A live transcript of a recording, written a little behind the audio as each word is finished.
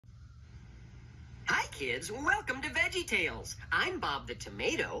kids. Welcome to Veggietales. I'm Bob the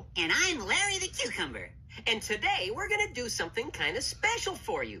Tomato. And I'm Larry the Cucumber. And today we're going to do something kind of special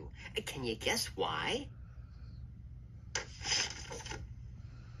for you. Can you guess why?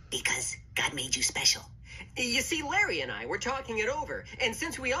 Because God made you special. You see, Larry and I were talking it over. And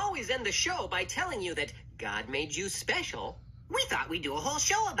since we always end the show by telling you that God made you special, we thought we'd do a whole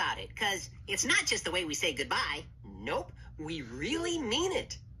show about it, because it's not just the way we say goodbye. Nope, we really mean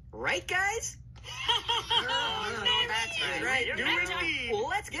it. Right, guys? That's right. Well,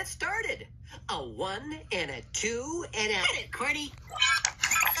 let's get started. A 1 and a 2 and a... Hit it, Cordy.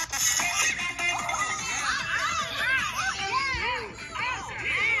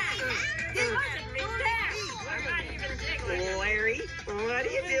 Larry, what are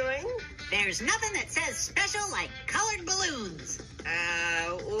you doing? There's nothing that says special like colored balloons.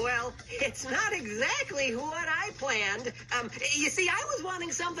 Well, it's not exactly what I planned. You see, I was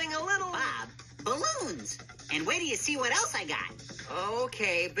wanting something a little... Bob, balloons. And wait till you see what else I got.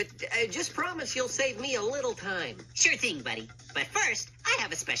 Okay, but just promise you'll save me a little time. Sure thing, buddy. But first, I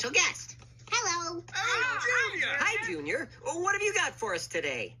have a special guest. Hello. Oh, Junior. Hi, Junior. What have you got for us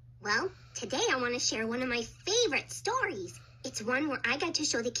today? Well, today I want to share one of my favorite stories. It's one where I got to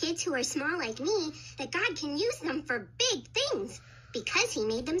show the kids who are small like me that God can use them for big things because he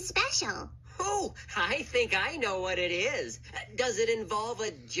made them special. Oh, I think I know what it is. Does it involve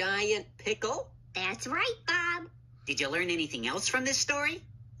a giant pickle? That's right, Bob. Did you learn anything else from this story?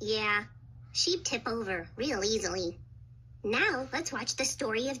 Yeah, sheep tip over real easily. Now let's watch the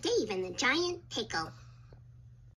story of Dave and the giant pickle.